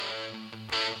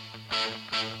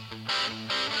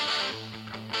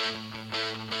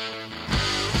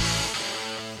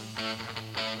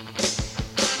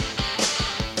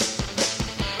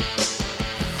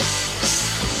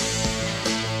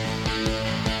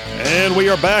And we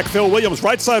are back. Phil Williams,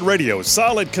 Right Side Radio,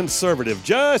 solid conservative,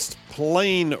 just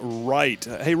plain right.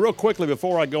 Hey, real quickly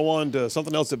before I go on to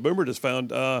something else that Boomer just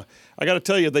found, I got to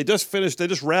tell you, they just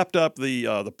wrapped up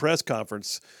the press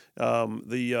conference.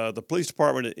 The police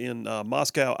department in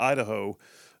Moscow, Idaho,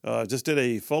 just did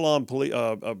a full-on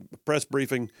press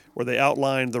briefing where they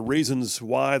outlined the reasons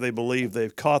why they believe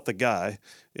they've caught the guy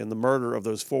in the murder of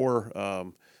those four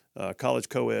college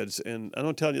co-eds. And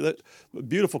I'm telling you that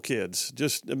beautiful kids,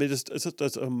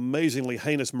 it's an amazingly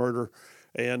heinous murder.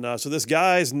 And so this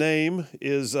guy's name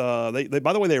is, by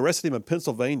the way, they arrested him in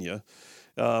Pennsylvania.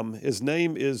 His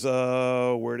name is,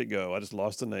 where'd it go? I just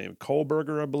lost the name.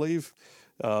 Kohlberger, I believe.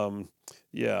 Brian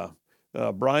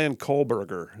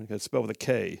Kohlberger. It's spelled with a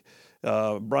K.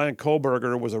 Brian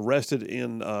Kohlberger was arrested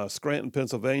in Scranton,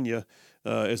 Pennsylvania,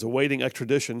 is awaiting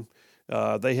extradition.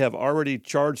 They have already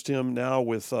charged him now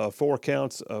with 4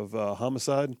 counts of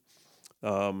homicide,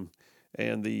 and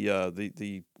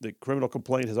the criminal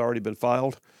complaint has already been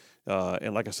filed.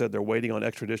 And like I said, they're waiting on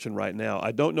extradition right now.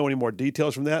 I don't know any more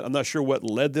details from that. I'm not sure what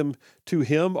led them to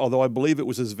him, although I believe it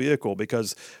was his vehicle,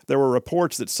 because there were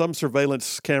reports that some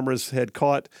surveillance cameras had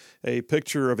caught a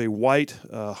picture of a white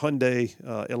Hyundai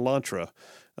Elantra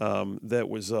that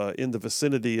was in the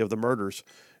vicinity of the murders.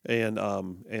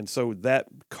 And so that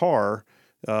car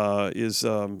is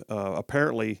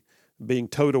apparently being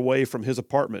towed away from his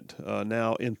apartment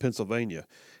now in Pennsylvania.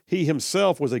 He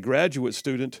himself was a graduate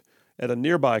student at a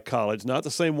nearby college, not the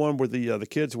same one where the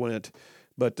kids went,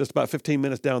 but just about 15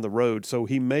 minutes down the road. So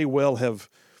he may well have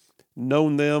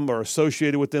known them or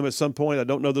associated with them at some point. I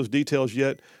don't know those details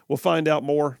yet. We'll find out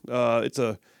more. It's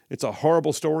a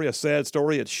horrible story, a sad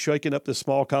story. It's shaking up this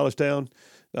small college town,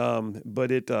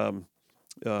 but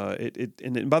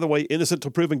and by the way, innocent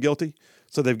till proven guilty.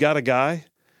 So they've got a guy.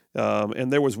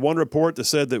 And there was one report that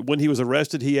said that when he was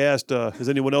arrested, he asked, has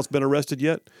anyone else been arrested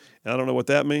yet? And I don't know what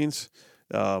that means.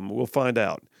 We'll find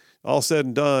out. All said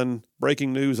and done,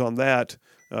 breaking news on that.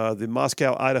 The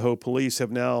Moscow, Idaho police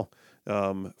have now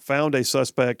found a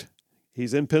suspect.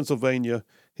 He's in Pennsylvania.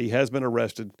 He has been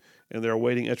arrested, and they're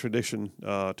awaiting extradition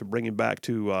to bring him back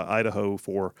to Idaho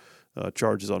for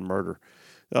charges on murder.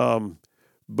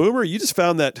 Boomer, you just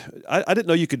found that. I didn't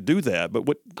know you could do that, but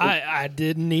what I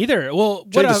didn't either. Well,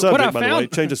 change the subject, by the way.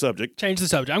 Change the subject. Change the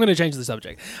subject. I'm going to change the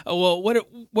subject. Well,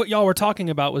 what y'all were talking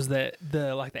about was the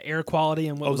air quality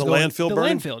and what was the going, landfill the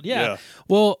burn? landfill. Yeah.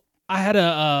 Well, I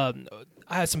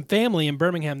had some family in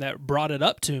Birmingham that brought it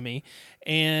up to me,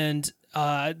 and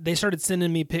they started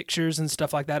sending me pictures and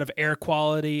stuff like that of air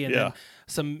quality, and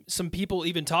then some people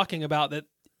even talking about that.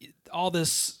 All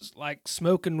this like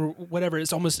smoke and whatever,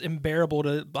 it's almost unbearable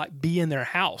to like be in their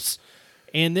house.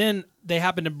 And then they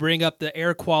happen to bring up the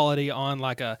air quality on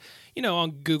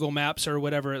on Google Maps or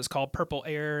whatever it's called, Purple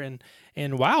Air,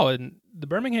 and wow, in the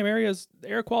Birmingham area's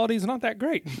air quality is not that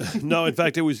great. No, in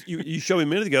fact, it was you showed me a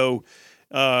minute ago.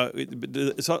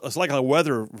 It's like a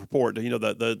weather report.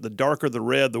 The darker the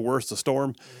red, the worse the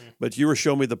storm. Mm-hmm. But you were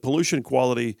showing me the pollution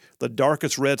quality. The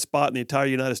darkest red spot in the entire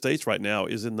United States right now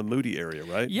is in the Moody area,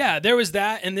 right? Yeah, there was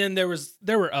that, and then there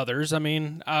were others. I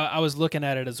mean, I was looking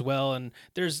at it as well, and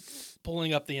there's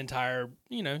pulling up the entire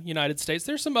United States.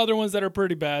 There's some other ones that are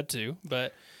pretty bad too,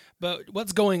 but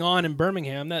what's going on in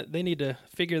Birmingham, that they need to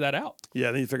figure that out.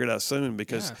 Yeah, they need to figure it out soon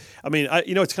because I mean,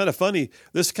 it's kind of funny.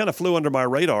 This kind of flew under my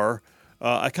radar.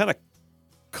 I kind of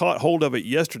caught hold of it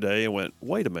yesterday and went,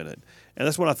 wait a minute. And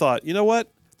that's when I thought, you know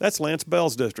what? That's Lance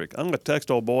Bell's district. I'm going to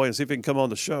text old boy and see if he can come on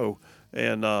the show.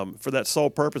 And for that sole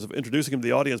purpose of introducing him to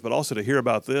the audience, but also to hear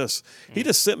about this. He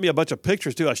just sent me a bunch of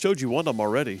pictures, too. I showed you one of them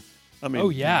already. I mean,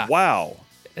 wow.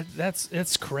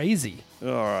 It's crazy. All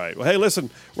right. Well, hey, listen,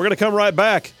 we're going to come right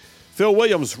back. Phil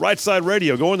Williams, Right Side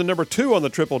Radio, going to number 2 on the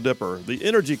Triple Dipper, the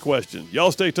energy question.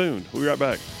 Y'all stay tuned. We'll be right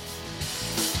back.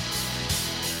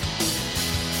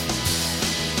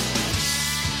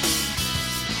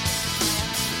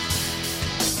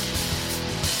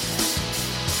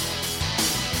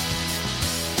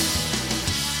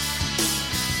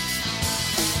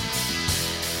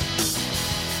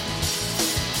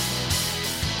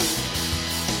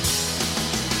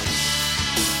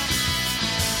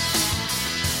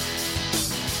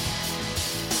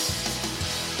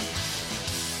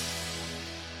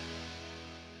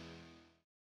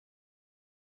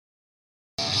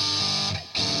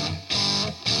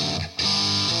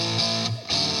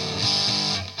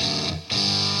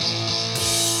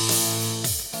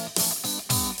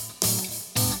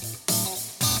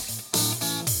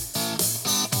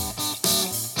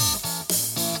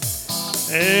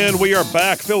 And we are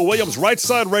back. Phil Williams, Right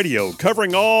Side Radio,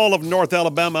 covering all of North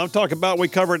Alabama. I'm talking about we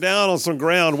cover down on some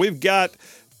ground. We've got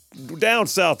down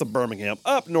south of Birmingham,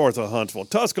 up north of Huntsville,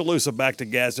 Tuscaloosa back to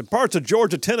Gadsden, parts of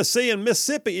Georgia, Tennessee, and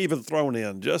Mississippi even thrown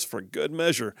in, just for good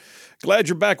measure. Glad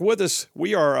you're back with us.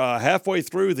 We are halfway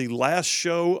through the last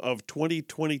show of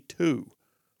 2022.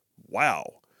 Wow.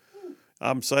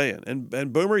 I'm saying.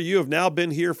 And Boomer, you have now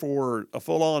been here for a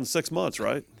full-on 6 months,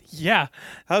 right? Yeah.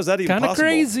 How's that even possible?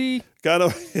 Crazy. Kind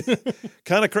of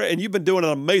crazy. And you've been doing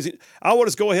an amazing. I want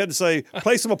to go ahead and say,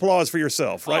 play some applause for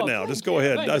yourself right now. Just go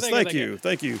ahead. Thank you.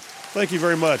 Thank you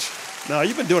very much. Now,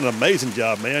 you've been doing an amazing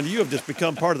job, man. You have just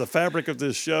become part of the fabric of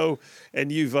this show,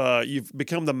 and you've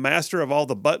become the master of all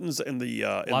the buttons and the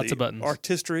lots of buttons.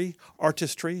 Artistry.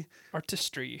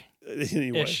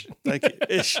 Anyway, Ish. Thank you.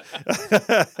 Ish.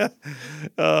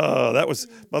 That was,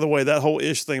 by the way, that whole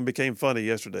ish thing became funny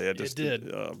yesterday. It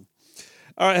did. All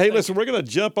right. Hey, listen, we're going to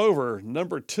jump over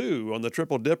number 2 on the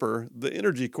Triple Dipper, the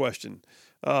energy question.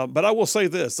 But I will say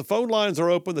this. The phone lines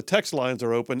are open. The text lines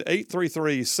are open,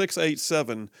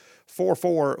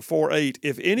 833-687-4448.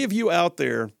 If any of you out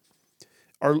there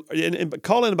are, and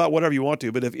call in about whatever you want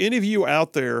to, but if any of you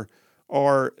out there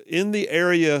are in the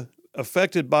area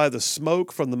affected by the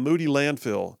smoke from the Moody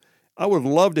landfill, I would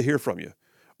love to hear from you.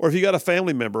 Or if you got a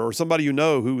family member or somebody you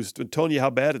know who's telling you how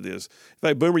bad it is. In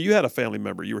fact, Boomer, you had a family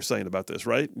member you were saying about this,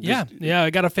 right? Yeah, I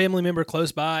got a family member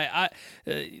close by.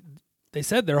 They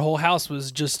said their whole house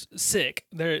was just sick.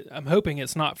 I'm hoping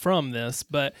it's not from this,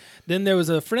 but then there was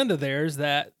a friend of theirs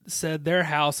that said their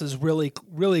house is really,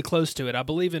 really close to it. I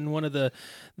believe in one of the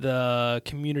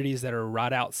communities that are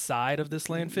right outside of this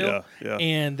landfill,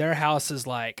 and their house is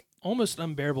like almost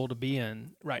unbearable to be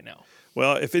in right now.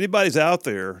 Well, if anybody's out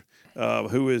there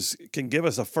who can give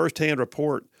us a firsthand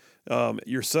report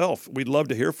yourself, we'd love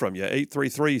to hear from you.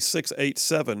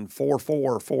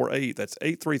 833-687-4448. That's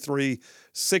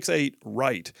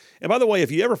 833-68-RIGHT. And by the way,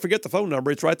 if you ever forget the phone number,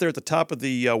 it's right there at the top of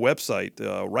the website,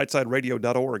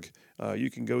 rightsideradio.org. You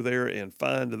can go there and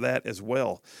find that as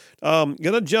well. Going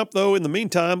to jump, though, in the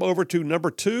meantime, over to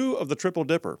number 2 of the Triple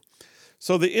Dipper.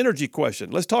 So the energy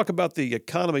question. Let's talk about the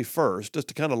economy first, just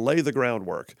to kind of lay the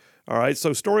groundwork. All right,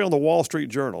 so story on the Wall Street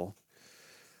Journal.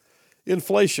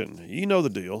 Inflation, you know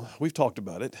the deal. We've talked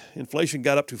about it. Inflation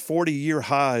got up to 40-year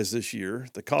highs this year.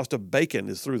 The cost of bacon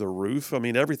is through the roof. I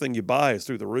mean, everything you buy is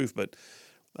through the roof. But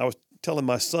I was telling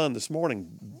my son this morning,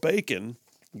 bacon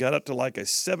got up to like a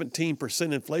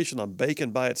 17% inflation on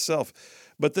bacon by itself.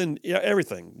 But then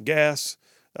everything, gas,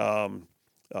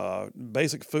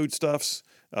 basic foodstuffs,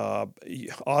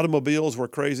 automobiles were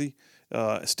crazy,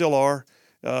 still are.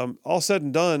 All said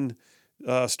and done,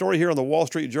 story here on the Wall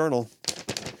Street Journal,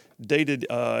 dated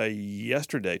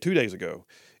yesterday, 2 days ago.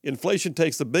 Inflation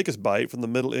takes the biggest bite from the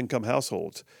middle-income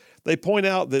households. They point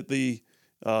out that the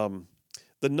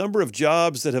number of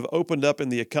jobs that have opened up in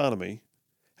the economy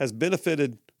has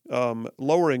benefited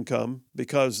lower income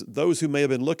because those who may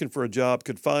have been looking for a job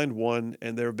could find one,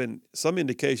 and there have been some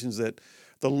indications that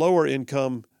the lower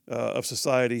income of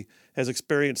society has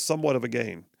experienced somewhat of a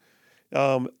gain.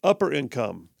 Upper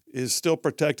income is still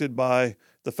protected by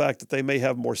the fact that they may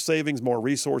have more savings, more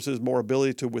resources, more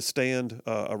ability to withstand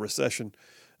a recession.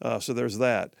 So there's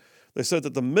that. They said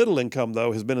that the middle income,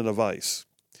 though, has been in a vice.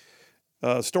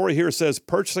 Story here says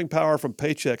purchasing power from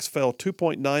paychecks fell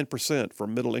 2.9% for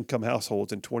middle-income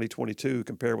households in 2022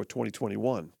 compared with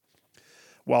 2021,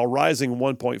 while rising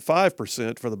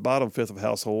 1.5% for the bottom fifth of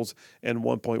households and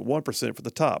 1.1% for the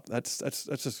top. That's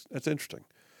interesting.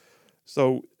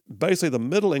 So basically, the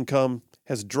middle income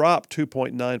has dropped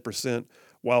 2.9%,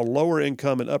 while lower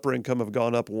income and upper income have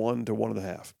gone up 1 to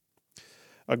 1.5.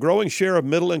 A growing share of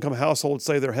middle-income households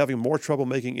say they're having more trouble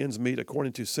making ends meet,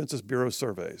 according to Census Bureau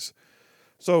surveys.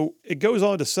 So it goes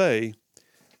on to say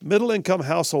middle-income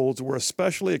households were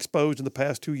especially exposed in the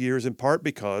past 2 years, in part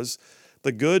because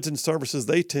the goods and services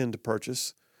they tend to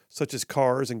purchase, such as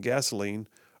cars and gasoline,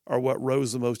 are what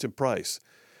rose the most in price.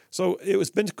 So it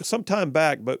was been some time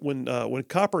back, but when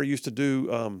Copper used to do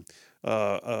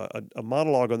a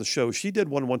monologue on the show, she did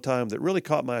one time that really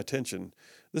caught my attention.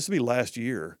 This would be last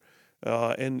year.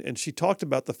 And she talked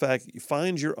about the fact that you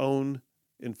find your own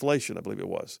inflation, I believe it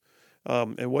was.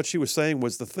 And what she was saying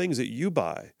was the things that you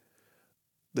buy,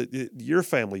 that your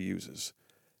family uses,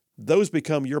 those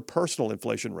become your personal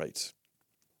inflation rates.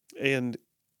 And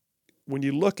when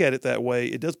you look at it that way,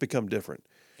 it does become different.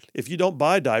 If you don't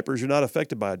buy diapers, you're not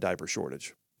affected by a diaper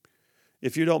shortage.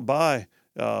 If you don't buy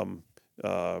hard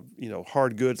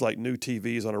goods like new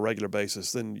TVs on a regular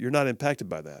basis, then you're not impacted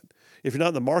by that. If you're not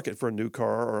in the market for a new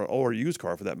car or a used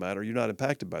car for that matter, you're not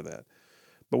impacted by that.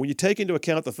 But when you take into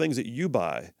account the things that you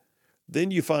buy,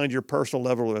 then you find your personal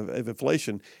level of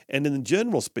inflation. And in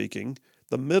general speaking,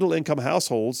 the middle income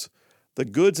households, the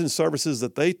goods and services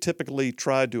that they typically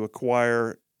tried to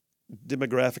acquire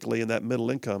demographically in that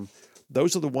middle income,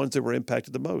 those are the ones that were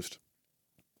impacted the most.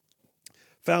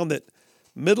 Found that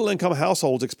middle income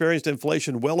households experienced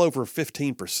inflation well over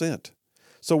 15%.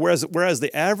 So whereas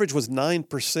the average was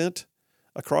 9%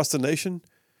 across the nation,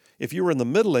 if you were in the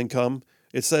middle income,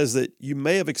 it says that you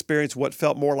may have experienced what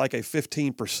felt more like a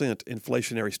 15%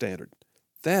 inflationary standard.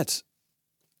 That's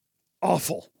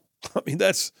awful. I mean,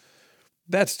 that's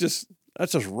just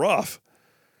rough.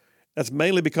 That's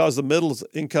mainly because the middle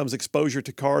income's exposure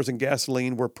to cars and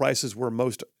gasoline where prices were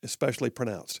most especially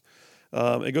pronounced.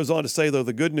 It goes on to say, though,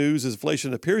 the good news is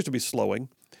inflation appears to be slowing.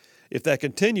 If that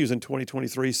continues in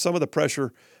 2023, some of the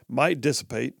pressure might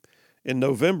dissipate. In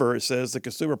November, it says the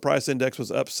consumer price index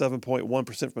was up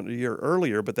 7.1% from a year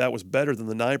earlier, but that was better than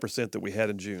the 9% that we had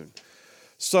in June.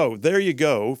 So there you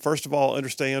go. First of all,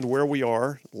 understand where we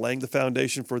are, laying the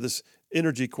foundation for this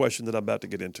energy question that I'm about to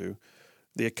get into.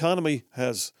 The economy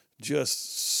has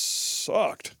just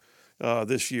sucked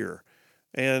this year,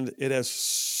 and it has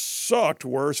sucked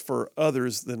worse for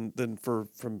others than for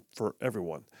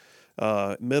everyone.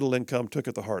 Middle income took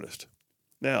it the hardest.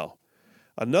 Now,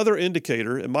 another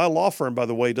indicator, and my law firm, by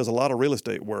the way, does a lot of real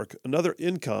estate work. Another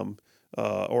income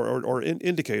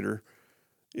indicator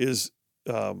is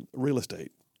real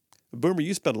estate. Boomer,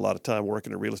 you spend a lot of time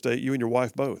working in real estate. You and your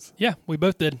wife both. Yeah, we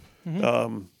both did.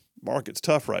 Mm-hmm. Market's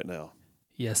tough right now.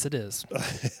 Yes, it is.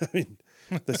 I mean,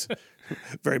 that's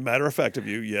very matter of fact of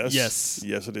you. Yes.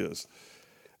 Yes, it is.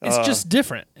 It's just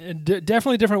different.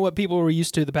 Definitely different what people were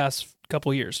used to the past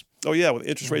couple of years. Oh, yeah, with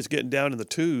interest rates getting down in the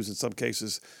 2s in some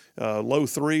cases, low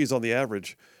 3s on the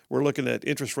average. We're looking at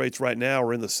interest rates right now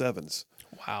are in the 7s.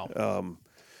 Wow.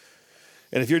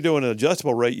 And if you're doing an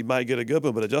adjustable rate, you might get a good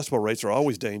one, but adjustable rates are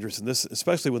always dangerous, and this,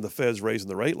 especially when the Fed's raising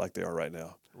the rate like they are right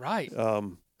now. Right.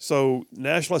 So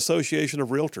National Association of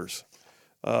Realtors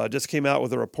just came out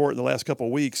with a report in the last couple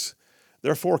of weeks.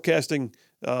 They're forecasting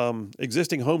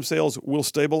existing home sales will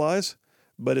stabilize,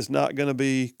 but it's not going to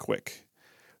be quick.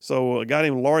 So a guy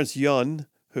named Lawrence Yun,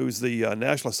 who's the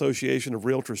National Association of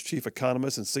Realtors chief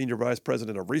economist and senior vice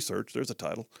president of research, there's a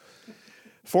title,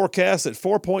 forecasts that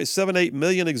 4.78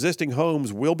 million existing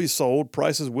homes will be sold.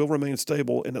 Prices will remain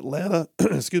stable in Atlanta.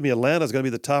 Atlanta is going to be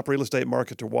the top real estate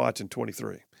market to watch in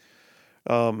 23.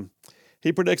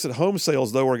 He predicts that home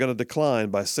sales, though, are going to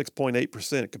decline by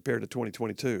 6.8% compared to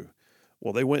 2022.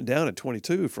 Well, they went down in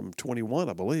 22 from 21,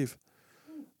 I believe.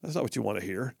 That's not what you want to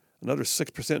hear. Another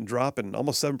 6% drop and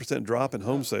almost 7% drop in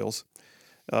home sales.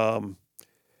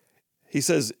 He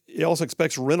says he also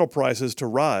expects rental prices to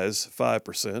rise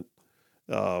 5%.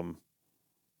 I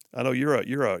know you're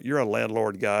a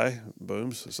landlord guy,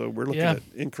 Booms. So we're looking at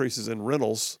increases in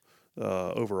rentals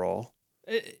overall.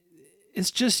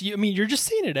 It's just, I mean, you're just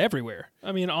seeing it everywhere.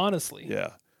 I mean, honestly.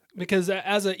 Yeah. Because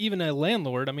as even a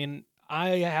landlord, I mean,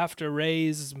 I have to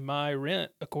raise my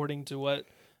rent according to what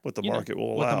the market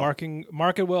will allow. What the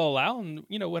market will allow, and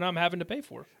what I'm having to pay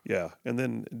for. Yeah, and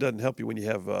then it doesn't help you when you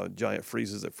have giant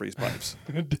freezes that freeze pipes.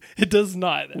 It does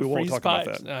not. We won't talk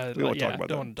about that. We won't talk about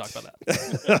that. Don't want to talk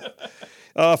about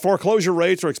that. Foreclosure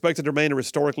rates are expected to remain at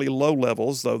historically low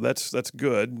levels, though that's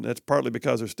good. That's partly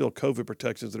because there's still COVID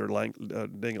protections that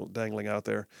are dangling out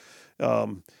there.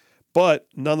 But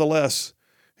nonetheless,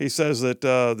 he says that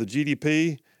the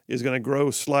GDP is going to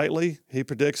grow slightly. He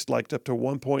predicts like up to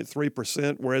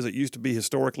 1.3%, whereas it used to be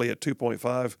historically at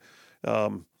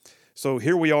 2.5%. So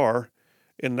here we are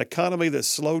in an economy that's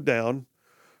slowed down,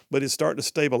 but it's starting to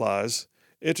stabilize.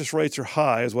 Interest rates are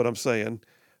high is what I'm saying.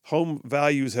 Home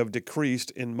values have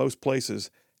decreased in most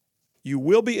places. You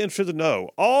will be interested to know,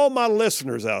 all my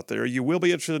listeners out there, you will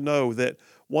be interested to know that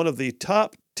one of the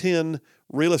top 10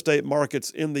 real estate markets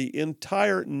in the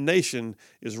entire nation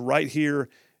is right here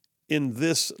in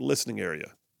this listening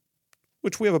area,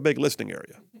 which we have a big listening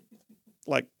area.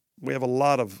 Like, we have a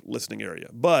lot of listening area.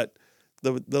 But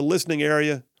the listening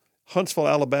area, Huntsville,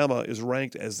 Alabama, is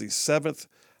ranked as the 7th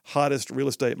hottest real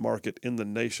estate market in the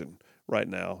nation right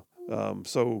now.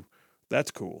 So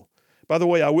that's cool. By the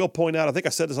way, I will point out, I think I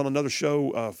said this on another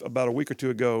show about a week or two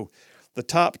ago, the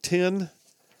top 10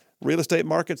 real estate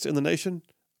markets in the nation,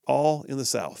 all in the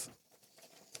South.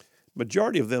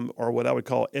 Majority of them are what I would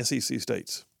call SEC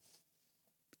states.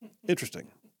 Interesting.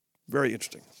 Very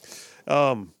interesting.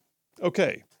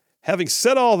 Okay. Having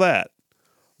said all that,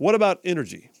 what about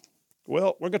energy?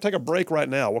 Well, we're going to take a break right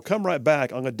now. We'll come right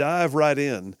back. I'm going to dive right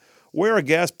in. Where are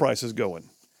gas prices going?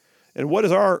 And what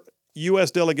is our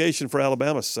U.S. delegation for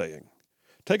Alabama saying?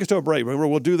 Take us to a break. Remember,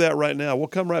 we'll do that right now. We'll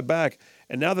come right back.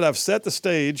 And now that I've set the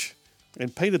stage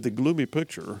and painted the gloomy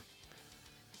picture,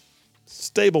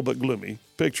 stable but gloomy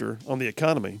picture on the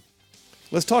economy,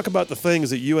 Let's talk about the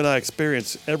things that you and I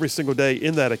experience every single day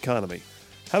in that economy.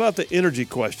 How about the energy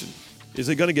question? Is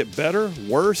it going to get better,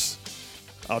 worse?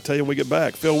 I'll tell you when we get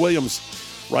back. Phil Williams,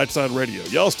 Right Side Radio.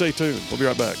 Y'all stay tuned. We'll be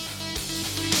right back.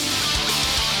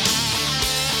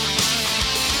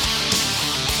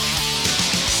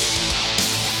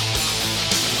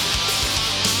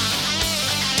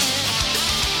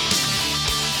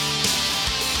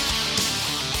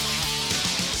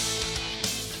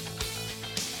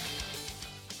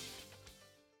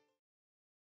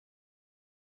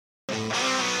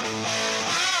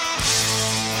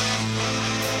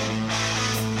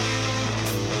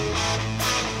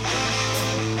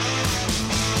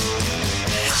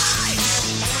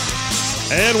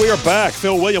 And we are back.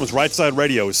 Phil Williams, Right Side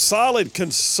Radio. Solid,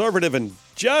 conservative, and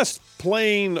just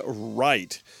plain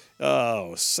right.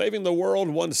 Oh, saving the world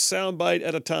one soundbite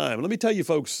at a time. Let me tell you,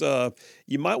 folks,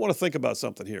 you might want to think about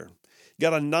something here. You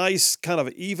got a nice, kind of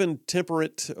even,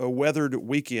 temperate, weathered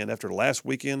weekend after last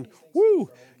weekend. Woo!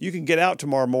 You can get out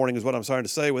tomorrow morning, is what I'm starting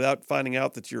to say, without finding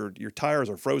out that your tires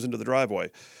are frozen to the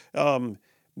driveway.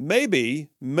 Maybe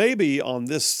on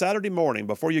this Saturday morning,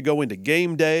 before you go into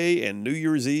game day and New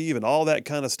Year's Eve and all that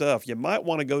kind of stuff, you might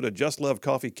want to go to Just Love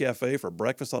Coffee Cafe for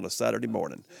breakfast on a Saturday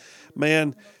morning.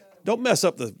 Man, don't mess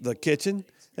up the kitchen,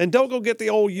 and don't go get the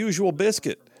old usual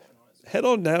biscuit. Head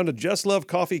on down to Just Love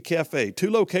Coffee Cafe, 2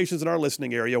 locations in our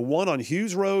listening area, one on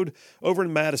Hughes Road over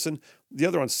in Madison, the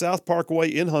other on South Parkway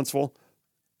in Huntsville,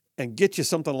 and get you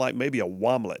something like maybe a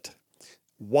womlet.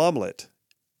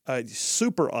 A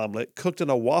super omelet cooked in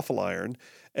a waffle iron,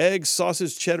 eggs,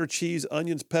 sausage, cheddar cheese,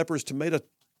 onions, peppers, tomato,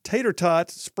 tater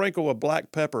tots, sprinkle of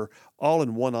black pepper, all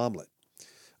in one omelet.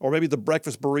 Or maybe the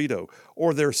breakfast burrito,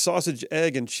 or their sausage,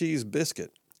 egg, and cheese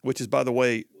biscuit, which is, by the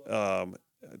way,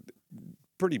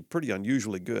 pretty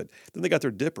unusually good. Then they got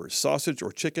their dippers, sausage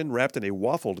or chicken wrapped in a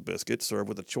waffled biscuit, served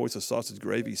with a choice of sausage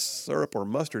gravy, syrup, or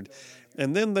mustard.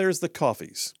 And then there's the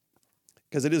coffees,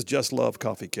 because it is Just Love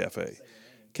Coffee Cafe.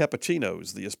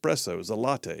 Cappuccinos, the espressos, the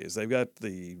lattes. They've got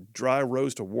the dry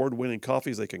roast award-winning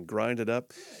coffees. They can grind it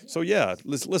up. So, yeah,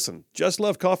 listen, Just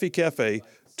Love Coffee Cafe,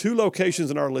 2 locations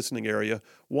in our listening area,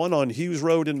 one on Hughes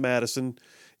Road in Madison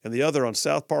and the other on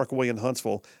South Parkway in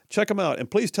Huntsville. Check them out, and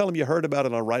please tell them you heard about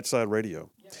it on Right Side Radio.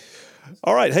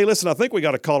 All right, hey, listen, I think we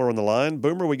got a caller on the line.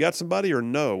 Boomer, we got somebody or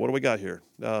no? What do we got here?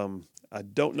 I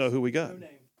don't know who we got. No name.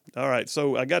 All right,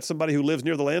 so I got somebody who lives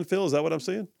near the landfill. Is that what I'm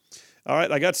seeing? All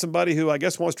right, I got somebody who I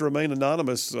guess wants to remain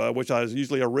anonymous, which is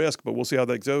usually a risk, but we'll see how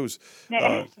that goes.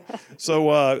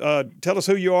 So tell us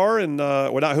who you are, and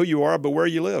well, not who you are, but where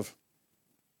you live.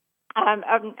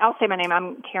 I'll say my name.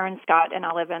 I'm Karen Scott, and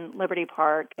I live in Liberty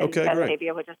Park in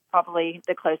Vestavia, which is probably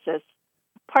the closest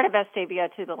part of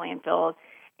Vestavia to the landfill.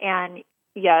 And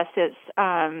yes, it's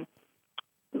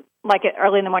like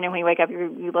early in the morning when you wake up,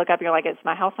 you look up, you're like, is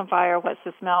my house on fire? What's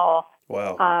the smell?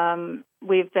 Wow.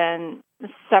 We've been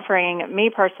suffering, me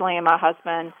personally and my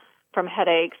husband, from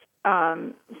headaches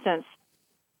since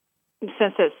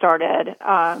it started,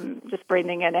 just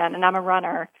breathing it in. And I'm a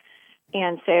runner.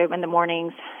 And so in the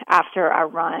mornings after I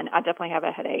run, I definitely have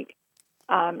a headache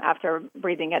after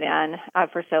breathing it in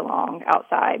for so long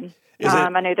outside. I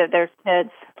know that there's kids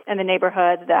in the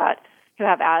neighborhood who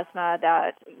have asthma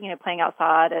that, playing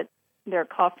outside, they're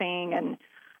coughing and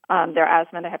their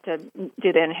asthma, they have to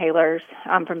do the inhalers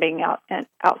from being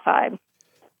outside.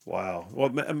 Wow. Well,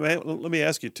 man, let me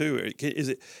ask you too. Is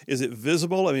it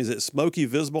visible? I mean, is it smoky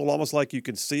visible, almost like you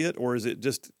can see it, or is it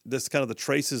just this kind of the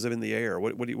traces of in the air?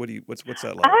 What's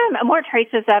that like? More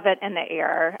traces of it in the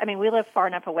air. I mean, we live far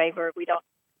enough away where we don't.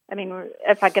 I mean,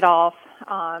 if I get off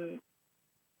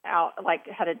out like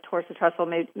headed towards the Trestle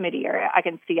Moody area, I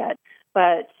can see it.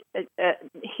 But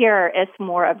here, it's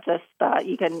more of just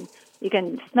you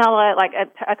can smell it. Like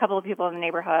a couple of people in the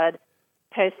neighborhood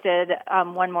posted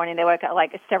one morning. They woke up,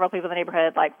 like several people in the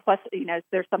neighborhood, like, plus,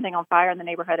 there's something on fire in the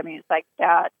neighborhood. I mean, it's like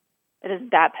that. It is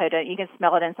that potent. You can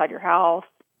smell it inside your house.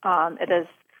 It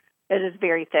is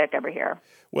very thick over here.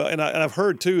 Well, and I've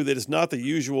heard too that it's not the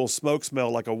usual smoke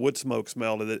smell, like a wood smoke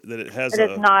smell. That it has. It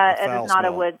is not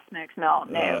a wood smoke smell.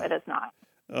 No, it is not.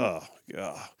 Oh,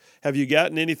 God. Have you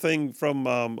gotten anything from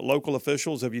local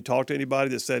officials? Have you talked to anybody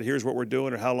that said, "Here's what we're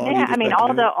doing," or how long? Yeah, I mean,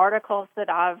 all the articles that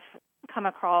I've come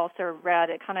across or read,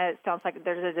 it kind of sounds like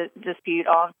there's a dispute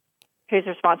on who's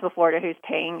responsible for it or who's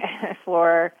paying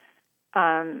for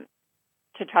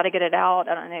to try to get it out.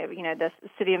 I don't know, the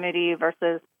city of Moody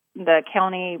versus the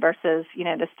county versus,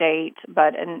 the state,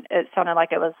 and it sounded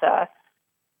like it was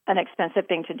an expensive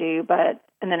thing to do,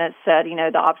 and then it said,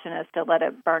 the option is to let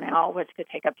it burn out, which could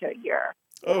take up to a year.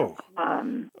 Oh.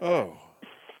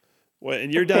 Well,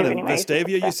 and you're down in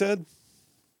Vestavia, you said?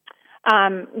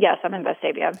 Yes, I'm in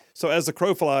Vestavia. So as the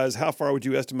crow flies, how far would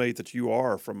you estimate that you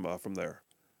are from there?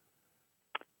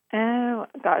 Oh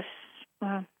gosh,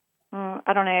 I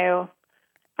don't know.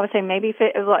 I would say maybe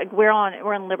like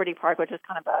we're in Liberty Park, which is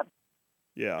kind of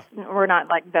we're not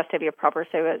like Vestavia proper,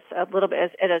 so it's a little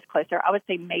bit. It is closer. I would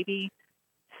say maybe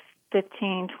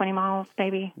 15, 20 miles,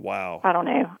 maybe. Wow. I don't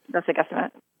know. That's a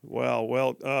guesstimate.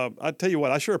 Well, I tell you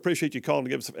what, I sure appreciate you calling to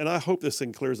give us, and I hope this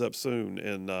thing clears up soon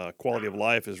and quality of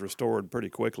life is restored pretty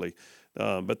quickly.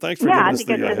 But thanks for giving us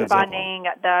the heads up. Finding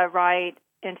the right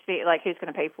entity, like who's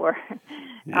going to pay for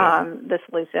the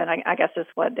solution, I guess is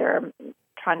what they're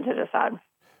trying to decide.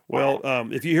 Well,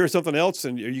 if you hear something else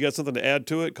and you got something to add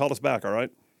to it, call us back, all right?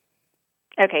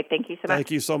 Okay, thank you so much.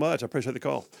 Thank you so much. I appreciate the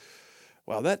call.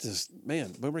 Wow, that just,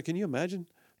 man, Boomer, can you imagine?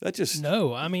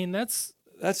 No, I mean, that's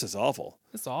just awful.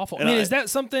 It's awful. And I mean, is that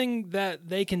something that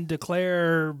they can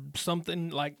declare something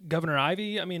like Governor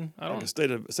Ivey? I mean, I don't know. A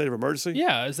state of emergency?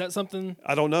 Yeah, is that something?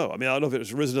 I don't know. I mean, I don't know if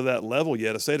it's risen to that level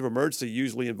yet. A state of emergency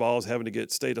usually involves having to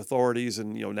get state authorities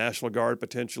and, National Guard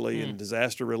potentially and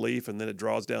disaster relief, and then it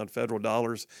draws down federal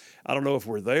dollars. I don't know if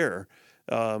we're there,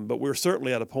 but we're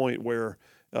certainly at a point where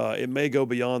it may go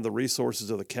beyond the resources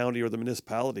of the county or the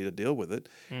municipality to deal with it.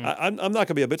 I'm not going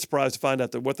to be a bit surprised to find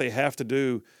out that what they have to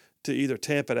do to either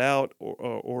tamp it out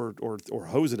or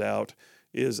hose it out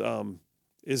is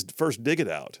first dig it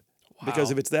out. Wow. Because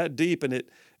if it's that deep and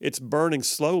it's burning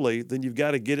slowly, then you've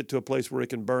got to get it to a place where it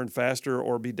can burn faster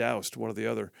or be doused, one or the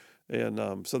other.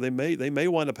 And so they may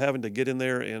wind up having to get in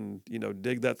there and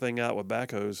dig that thing out with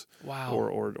backhoes, wow,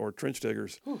 or trench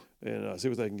diggers, and see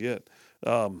what they can get.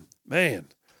 Man,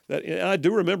 and I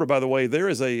do remember, by the way,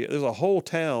 there's a whole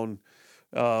town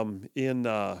in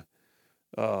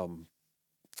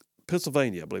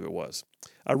Pennsylvania, I believe it was.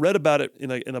 I read about it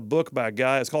in a book by a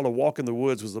guy. It's called A Walk in the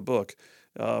Woods was the book.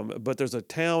 But there's a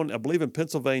town, I believe in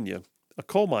Pennsylvania, a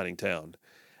coal mining town,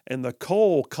 and the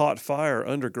coal caught fire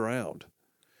underground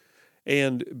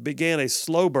and began a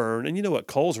slow burn. And you know what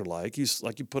coals are like? You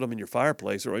put them in your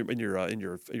fireplace or in your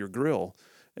grill,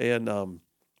 and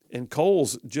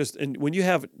coals and when you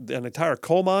have an entire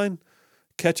coal mine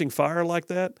catching fire like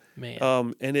that,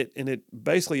 man, and it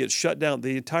basically it shut down.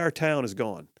 The entire town is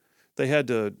gone. They had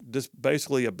to just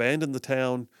basically abandon the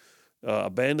town,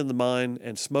 abandon the mine,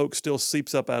 and smoke still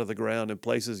seeps up out of the ground in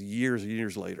places years and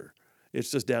years later.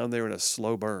 It's just down there in a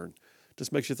slow burn.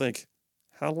 Just makes you think,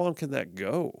 how long can that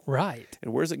go? Right.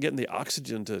 And where's it getting the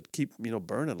oxygen to keep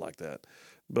burning like that?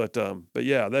 But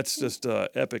yeah, that's just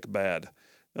epic bad.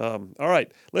 All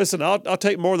right, listen, I'll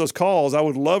take more of those calls. I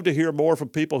would love to hear more from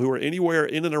people who are anywhere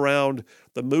in and around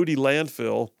the Moody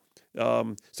landfill.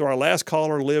 So our last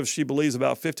caller lives, she believes,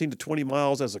 about 15 to 20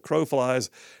 miles as the crow flies.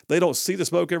 They don't see the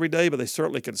smoke every day, but they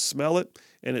certainly can smell it,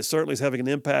 and it certainly is having an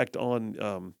impact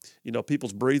on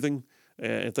people's breathing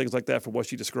and things like that from what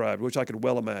she described, which I could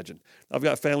well imagine. I've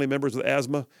got family members with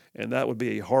asthma, and that would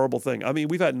be a horrible thing. I mean,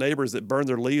 we've had neighbors that burn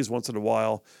their leaves once in a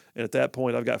while, and at that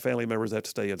point, I've got family members that have to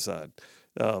stay inside.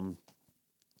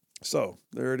 So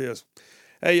there it is.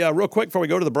 Hey, real quick before we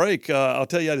go to the break, I'll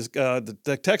tell you,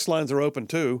 the text lines are open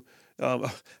too.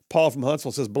 Paul from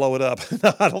Huntsville says, blow it up.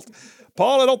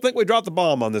 Paul, I don't think we dropped the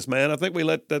bomb on this, man. I think we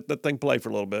let that thing play for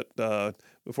a little bit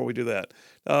before we do that.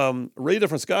 Rita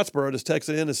from Scottsboro just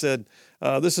texted in and said,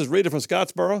 this is Rita from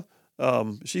Scottsboro.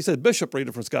 She said Bishop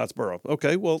Rita from Scottsboro.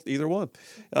 Okay, well, either one.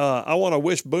 I want to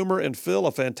wish Boomer and Phil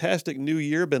a fantastic new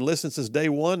year. Been listening since day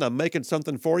one. I'm making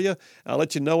something for you. I'll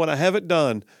let you know when I have it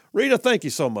done. Rita, thank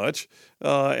you so much,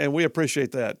 and we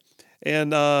appreciate that.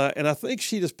 And I think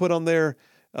she just put on there,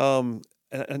 and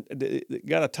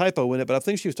got a typo in it, but I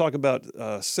think she was talking about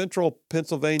Central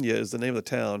Pennsylvania is the name of the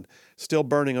town, still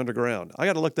burning underground. I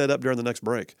got to look that up during the next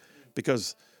break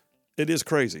because it is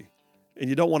crazy. And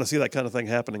you don't want to see that kind of thing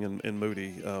happening in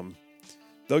Moody.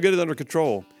 They'll get it under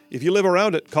control. If you live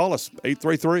around it, call us,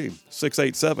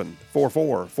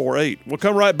 833-687-4448. We'll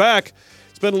come right back,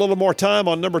 spend a little more time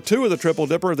on number 2 of the Triple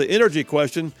Dipper, the energy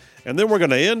question, and then we're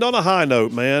going to end on a high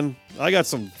note, man. I got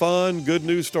some fun, good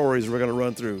news stories we're going to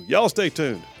run through. Y'all stay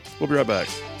tuned. We'll be right back.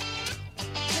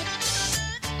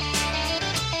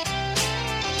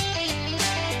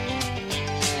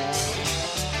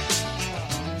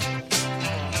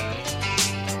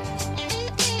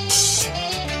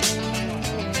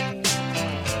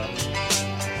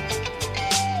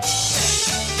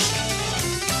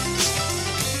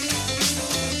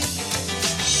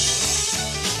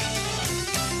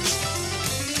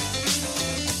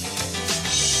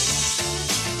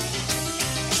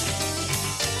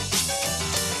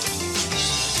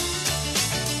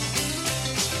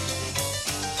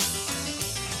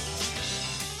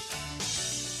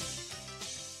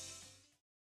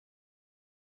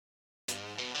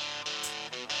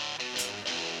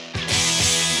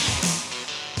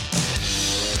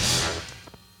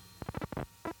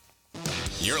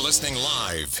 You're listening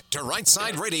live to Right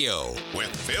Side Radio with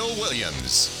Phil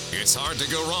Williams. It's hard to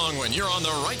go wrong when you're on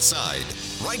the right side.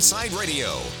 Right Side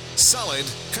Radio. Solid,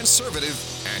 conservative,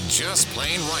 and just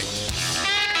plain right.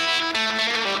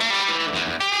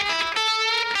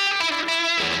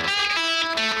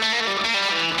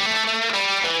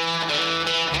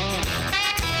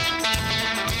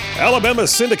 Alabama's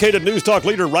syndicated news talk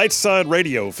leader, Right Side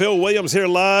Radio. Phil Williams here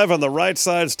live on the Right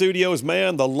Side Studios.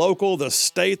 Man, the local, the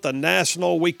state, the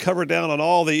national, we cover down on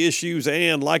all the issues.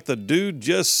 And like the dude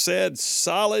just said,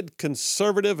 solid,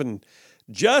 conservative, and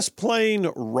just plain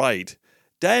right.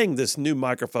 Dang, this new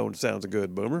microphone sounds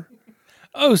good, Boomer.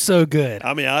 Oh, so good.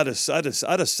 I mean, I just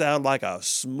sound like a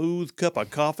smooth cup of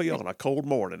coffee on a cold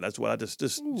morning. That's what I just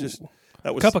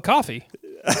that was Cup of coffee.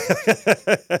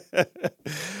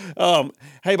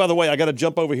 Hey, by the way, I got to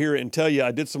jump over here and tell you I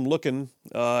did some looking,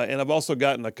 and I've also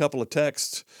gotten a couple of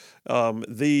texts.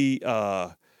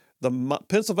 The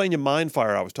Pennsylvania mine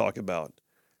fire I was talking about,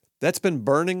 that's been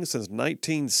burning since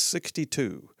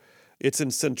 1962. It's in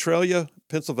Centralia,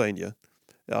 Pennsylvania,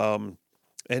 and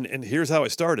here's how it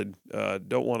started.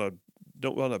 Don't want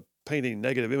to paint any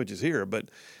negative images here, but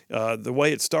the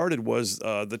way it started was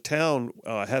the town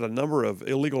had a number of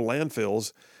illegal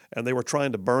landfills, and they were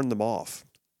trying to burn them off.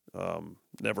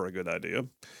 Never a good idea.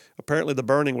 Apparently, the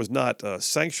burning was not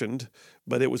sanctioned,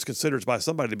 but it was considered by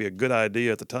somebody to be a good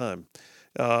idea at the time.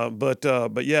 But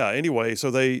yeah, anyway, so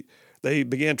they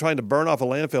began trying to burn off a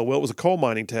landfill. Well, it was a coal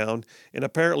mining town, and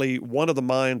apparently one of the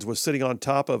mines was sitting on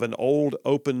top of an old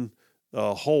open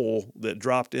hole that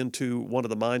dropped into one of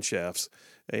the mine shafts,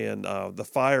 and the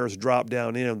fires dropped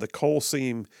down in. The coal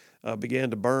seam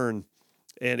began to burn,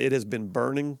 and it has been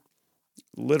burning,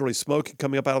 literally smoke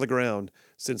coming up out of the ground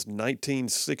since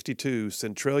 1962,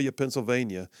 Centralia,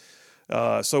 Pennsylvania.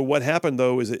 So what happened,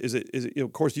 though, is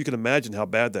of course, you can imagine how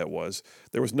bad that was.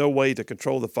 There was no way to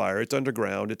control the fire. It's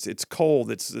underground. It's coal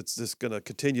that's just going to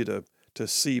continue to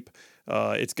seep.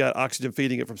 It's got oxygen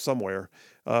feeding it from somewhere.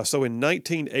 So in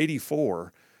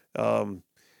 1984,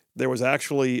 there was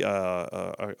actually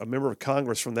a member of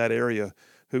Congress from that area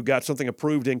who got something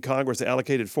approved in Congress that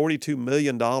allocated $42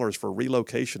 million for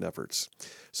relocation efforts.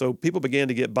 So people began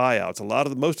to get buyouts.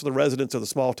 Most of the residents of the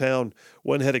small town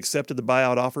went ahead and accepted the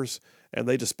buyout offers, and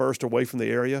they dispersed away from the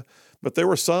area. But there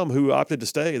were some who opted to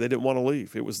stay. They didn't want to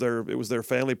leave. It was their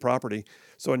family property.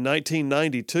 So in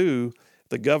 1992,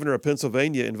 the governor of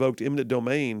Pennsylvania invoked eminent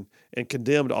domain and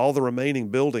condemned all the remaining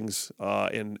buildings,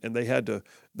 and they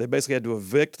basically had to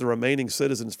evict the remaining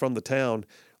citizens from the town.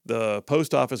 The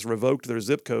post office revoked their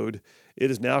zip code.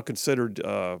 It is now considered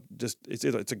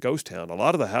it's a ghost town. A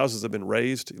lot of the houses have been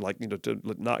razed, to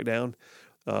knock down,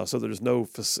 so there's no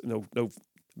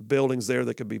buildings there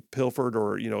that could be pilfered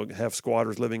or have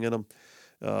squatters living in them.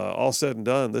 All said and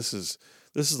done, this is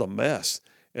a mess.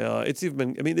 They've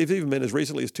even been as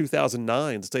recently as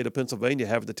 2009, the state of Pennsylvania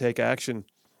having to take action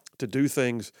to do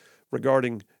things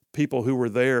regarding people who were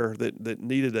there that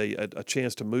needed a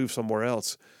chance to move somewhere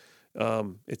else.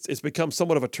 It's become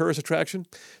somewhat of a tourist attraction.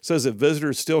 It says that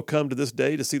visitors still come to this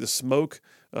day to see the smoke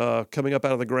coming up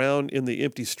out of the ground in the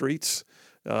empty streets,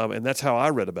 and that's how I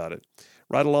read about it.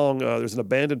 Right along, there's an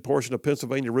abandoned portion of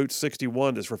Pennsylvania Route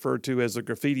 61 that's referred to as the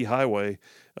Graffiti Highway.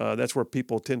 That's where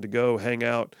people tend to go, hang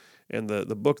out. And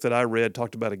the book that I read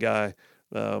talked about a guy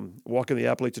walking the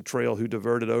Appalachian Trail who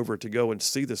diverted over to go and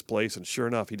see this place. And sure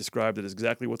enough, he described it as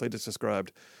exactly what they just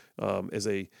described, as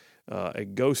a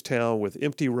ghost town with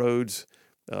empty roads,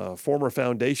 former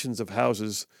foundations of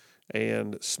houses,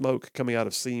 and smoke coming out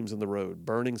of seams in the road,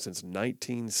 burning since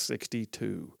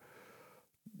 1962.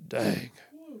 Dang.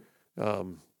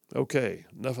 Okay,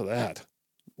 enough of that.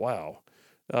 Wow.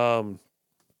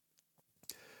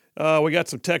 We got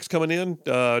some text coming in.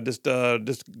 Just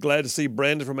glad to see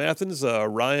Brandon from Athens,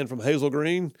 Ryan from Hazel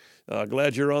Green.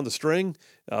 Glad you're on the string.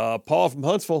 Paul from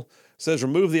Huntsville says,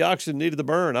 remove the oxygen needed to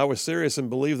burn. I was serious and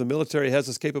believe the military has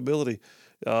this capability.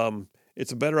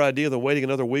 It's a better idea than waiting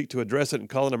another week to address it and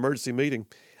call an emergency meeting.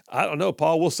 I don't know,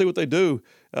 Paul. We'll see what they do.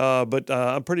 But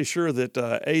I'm pretty sure that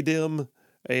ADEM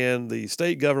and the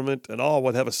state government and all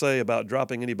would have a say about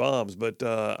dropping any bombs. But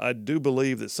I do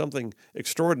believe that something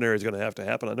extraordinary is going to have to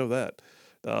happen. I know that.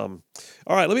 All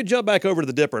right, let me jump back over to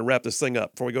the Dipper and wrap this thing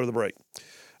up before we go to the break.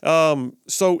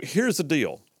 So here's the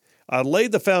deal. I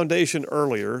laid the foundation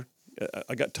earlier.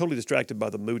 I got totally distracted by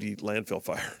the Moody landfill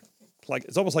fire.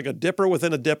 It's almost like a dipper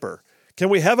within a dipper. Can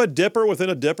we have a dipper within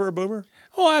a dipper, Boomer?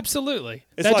 Oh, absolutely.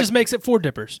 That just makes it 4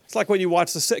 dippers. It's like when you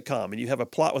watch the sitcom and you have a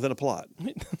plot within a plot.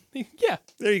 Yeah.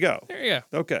 There you go. There you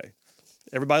go. Okay.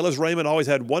 Everybody Loves Raymond always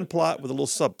had one plot with a little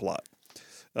subplot.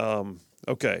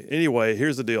 Okay. Anyway,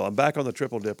 here's the deal. I'm back on the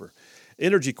Triple Dipper.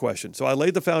 Energy question. So I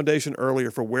laid the foundation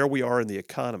earlier for where we are in the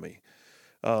economy.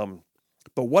 But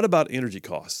what about energy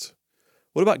costs?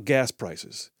 What about gas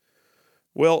prices?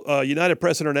 Well, United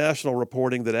Press International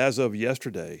reporting that as of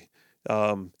yesterday,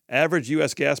 average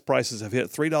U.S. gas prices have hit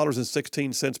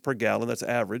 $3.16 per gallon. That's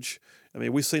average. I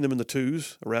mean, we've seen them in the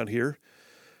twos around here.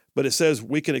 But it says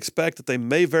we can expect that they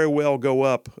may very well go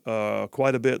up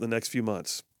quite a bit in the next few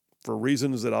months for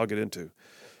reasons that I'll get into.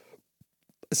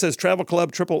 It says Travel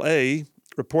Club AAA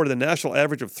reported a national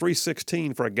average of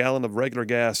 $3.16 for a gallon of regular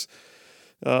gas,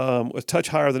 a touch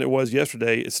higher than it was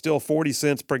yesterday. It's still 40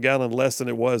 cents per gallon less than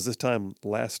it was this time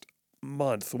last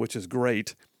month, which is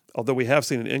great, although we have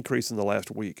seen an increase in the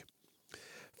last week.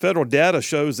 Federal data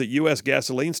shows that U.S.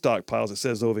 gasoline stockpiles, it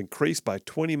says, have increased by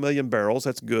 20 million barrels.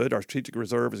 That's good. Our strategic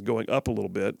reserve is going up a little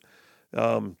bit,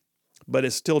 but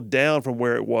it's still down from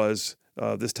where it was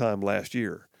this time last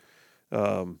year.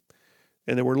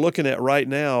 And then we're looking at right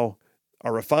now,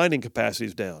 our refining capacity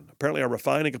is down. Apparently, our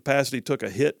refining capacity took a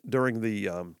hit during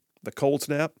the cold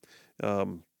snap.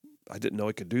 I didn't know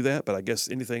it could do that, but I guess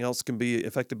anything else can be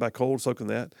affected by cold, so can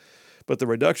that. But the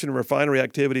reduction in refinery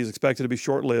activity is expected to be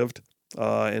short-lived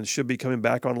and should be coming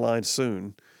back online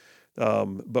soon.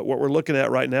 But what we're looking at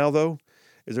right now, though,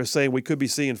 is they're saying we could be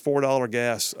seeing $4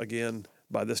 gas again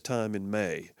by this time in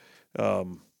May.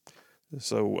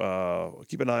 So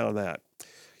keep an eye on that.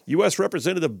 U.S.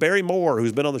 Representative Barry Moore,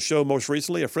 who's been on the show most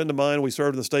recently, a friend of mine, we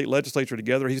served in the state legislature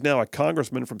together. He's now a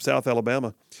congressman from South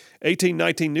Alabama.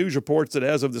 1819 News reports that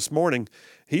as of this morning,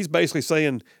 he's basically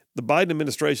saying the Biden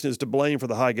administration is to blame for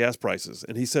the high gas prices.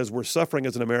 And he says we're suffering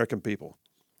as an American people.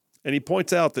 And he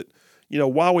points out that,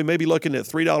 while we may be looking at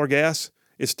 $3 gas,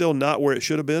 it's still not where it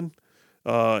should have been.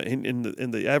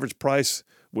 In the average price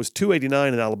was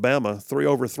 $2.89 in Alabama,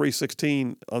 over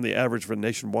 $3.16 on the average for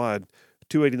nationwide.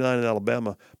 $2.89 in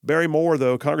Alabama. Barry Moore,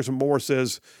 though, Congressman Moore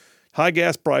says high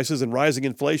gas prices and rising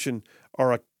inflation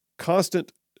are a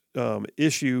constant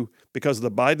issue because of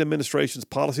the Biden administration's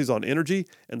policies on energy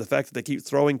and the fact that they keep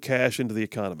throwing cash into the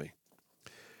economy.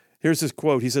 Here's his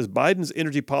quote. He says, Biden's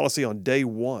energy policy on day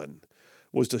one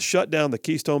was to shut down the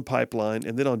Keystone Pipeline,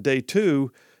 and then on day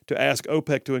two to ask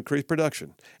OPEC to increase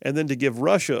production, and then to give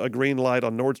Russia a green light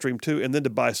on Nord Stream 2, and then to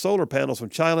buy solar panels from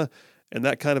China. And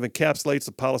that kind of encapsulates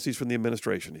the policies from the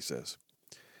administration, he says.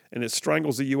 And it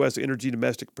strangles the U.S. energy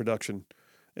domestic production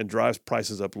and drives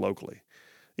prices up locally.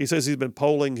 He says he's been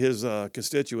polling his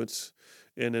constituents,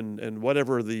 and in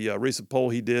whatever the recent poll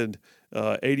he did,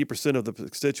 80% of the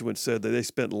constituents said that they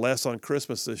spent less on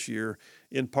Christmas this year,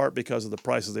 in part because of the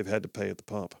prices they've had to pay at the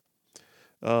pump.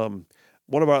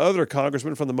 One of our other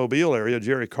congressmen from the Mobile area,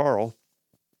 Jerry Carl,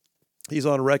 he's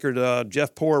on record.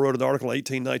 Jeff Poore wrote an article in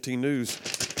 1819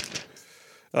 News.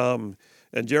 And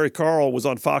Jerry Carl was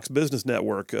on Fox Business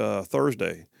Network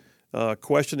Thursday,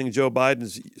 questioning Joe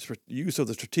Biden's use of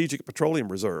the Strategic Petroleum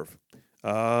Reserve.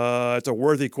 It's a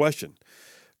worthy question.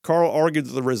 Carl argued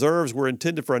that the reserves were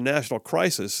intended for a national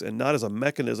crisis and not as a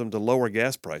mechanism to lower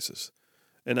gas prices.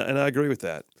 And I agree with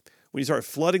that. When you start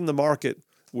flooding the market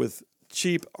with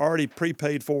cheap, already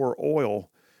prepaid for oil,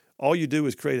 all you do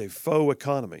is create a faux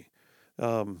economy.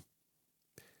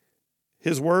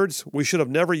 His words, we should have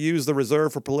never used the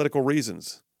reserve for political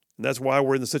reasons. And that's why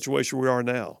we're in the situation we are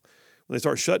now. When they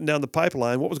start shutting down the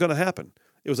pipeline, what was going to happen?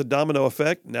 It was a domino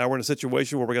effect. Now we're in a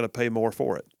situation where we're going to pay more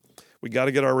for it. We got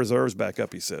to get our reserves back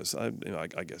up, he says. I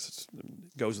guess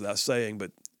it goes without saying,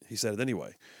 but he said it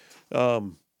anyway. But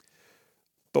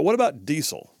what about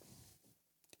diesel?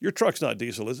 Your truck's not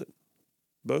diesel, is it?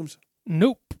 Booms?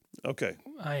 Nope. Okay.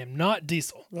 I am not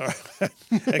diesel. All right.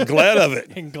 And glad of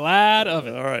it. And glad of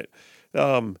it. All right.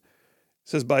 It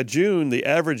says by June, the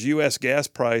average U.S. gas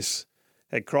price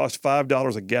had crossed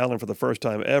 $5 a gallon for the first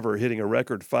time ever, hitting a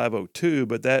record $5.02.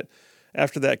 But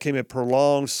after that came a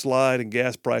prolonged slide in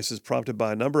gas prices prompted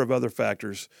by a number of other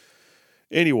factors.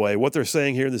 Anyway, what they're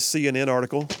saying here in the CNN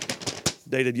article,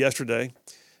 dated yesterday,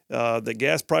 that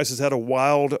gas prices had a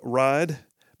wild ride,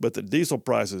 but the diesel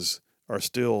prices are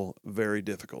still very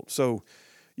difficult. So,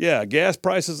 yeah, gas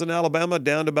prices in Alabama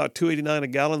down to about $2.89 a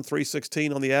gallon,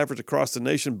 $3.16 on the average across the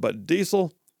nation. But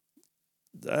diesel,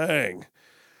 dang. It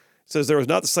says there was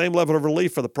not the same level of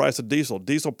relief for the price of diesel.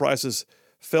 Diesel prices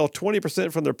fell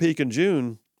 20% from their peak in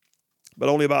June, but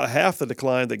only about half the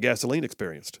decline that gasoline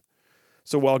experienced.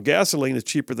 So while gasoline is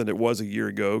cheaper than it was a year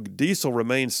ago, diesel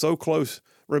remains close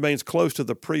to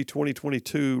the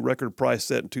pre-2022 record price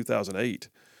set in 2008.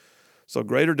 So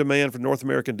greater demand for North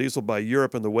American diesel by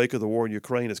Europe in the wake of the war in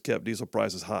Ukraine has kept diesel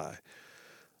prices high.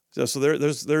 So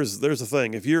there's the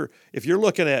thing. If you're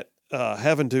looking at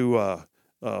having to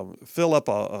fill up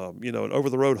an over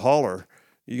the road hauler,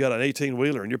 you got an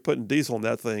 18-wheeler and you're putting diesel in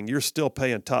that thing, you're still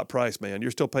paying top price, man.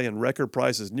 You're still paying record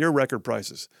prices, near record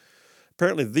prices.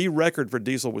 Apparently, the record for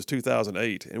diesel was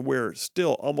 2008, and we're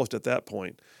still almost at that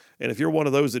point. And if you're one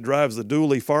of those that drives the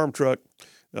dually farm truck,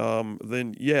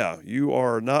 then, yeah, you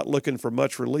are not looking for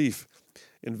much relief.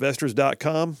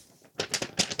 Investors.com,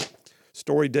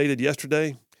 story dated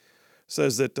yesterday,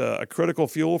 says that a critical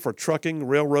fuel for trucking,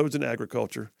 railroads, and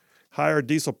agriculture, higher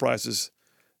diesel prices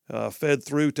fed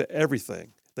through to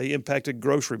everything. They impacted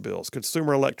grocery bills,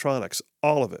 consumer electronics,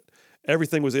 all of it.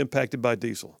 Everything was impacted by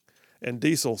diesel, and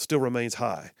diesel still remains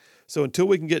high. So until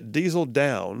we can get diesel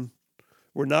down,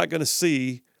 we're not going to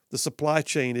see the supply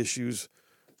chain issues,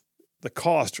 the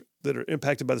costs that are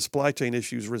impacted by the supply chain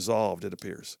issues resolved, it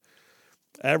appears.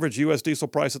 Average U.S. diesel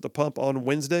price at the pump on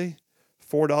Wednesday,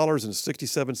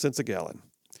 $4.67 a gallon.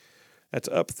 That's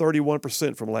up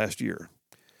 31% from last year.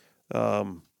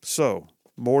 So,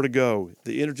 more to go.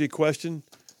 The energy question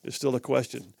is still a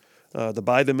question. The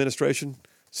Biden administration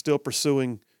still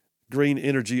pursuing green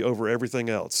energy over everything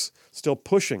else, still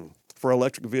pushing for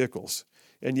electric vehicles.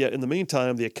 And yet, in the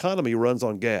meantime, the economy runs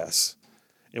on gas,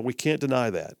 and we can't deny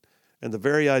that. And the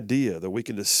very idea that we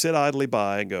can just sit idly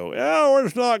by and go, yeah, we're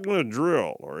just not going to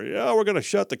drill, or yeah, we're going to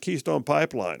shut the Keystone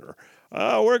Pipeline, or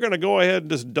we're going to go ahead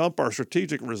and just dump our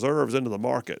strategic reserves into the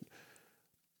market.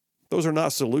 Those are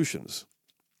not solutions.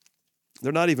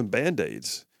 They're not even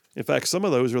Band-Aids. In fact, some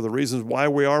of those are the reasons why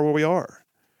we are where we are.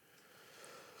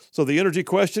 So the energy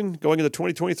question going into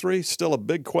 2023, still a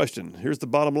big question. Here's the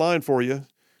bottom line for you.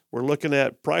 We're looking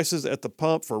at prices at the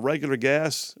pump for regular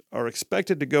gas are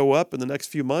expected to go up in the next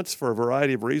few months for a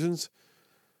variety of reasons,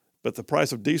 but the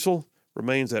price of diesel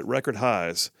remains at record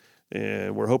highs,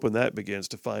 and we're hoping that begins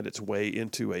to find its way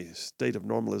into a state of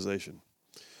normalization.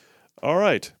 All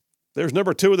right, there's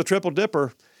number 2 of the Triple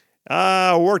Dipper.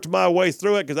 I worked my way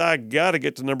through it because I got to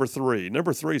get to number 3.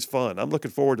 Number 3 is fun. I'm looking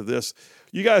forward to this.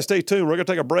 You guys stay tuned. We're going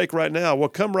to take a break right now. We'll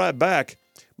come right back,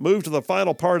 move to the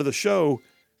final part of the show,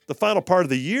 the final part of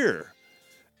the year.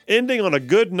 Ending on a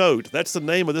good note. That's the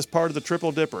name of this part of the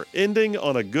Triple Dipper. Ending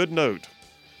on a good note.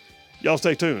 Y'all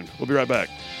stay tuned. We'll be right back.